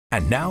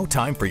And now,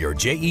 time for your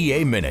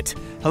JEA Minute.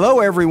 Hello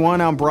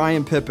everyone, I'm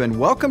Brian Pippin.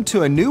 Welcome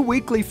to a new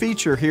weekly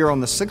feature here on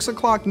the 6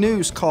 o'clock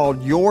news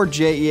called Your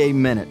JEA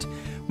Minute.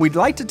 We'd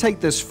like to take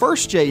this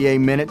first JEA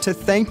Minute to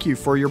thank you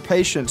for your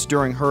patience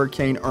during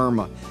Hurricane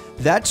Irma.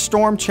 That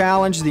storm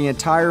challenged the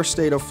entire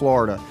state of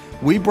Florida.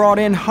 We brought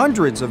in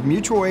hundreds of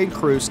mutual aid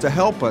crews to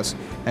help us,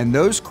 and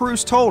those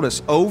crews told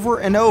us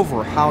over and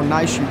over how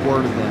nice you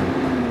were to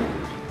them.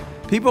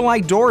 People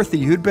like Dorothy,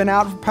 who'd been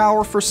out of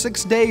power for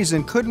 6 days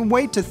and couldn't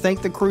wait to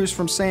thank the crews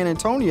from San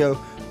Antonio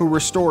who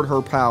restored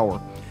her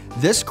power.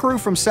 This crew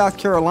from South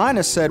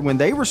Carolina said when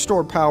they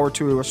restored power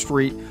to a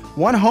street,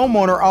 one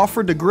homeowner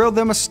offered to grill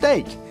them a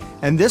steak.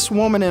 And this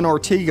woman in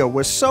Ortega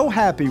was so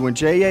happy when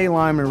JEA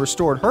linemen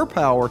restored her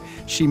power,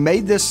 she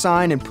made this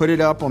sign and put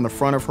it up on the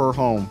front of her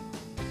home.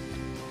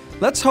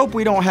 Let's hope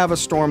we don't have a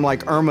storm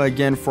like Irma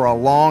again for a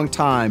long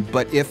time,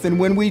 but if and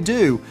when we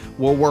do,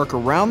 we'll work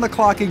around the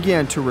clock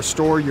again to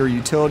restore your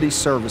utility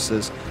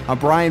services. I'm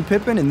Brian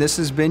Pippin, and this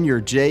has been your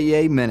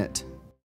JEA Minute.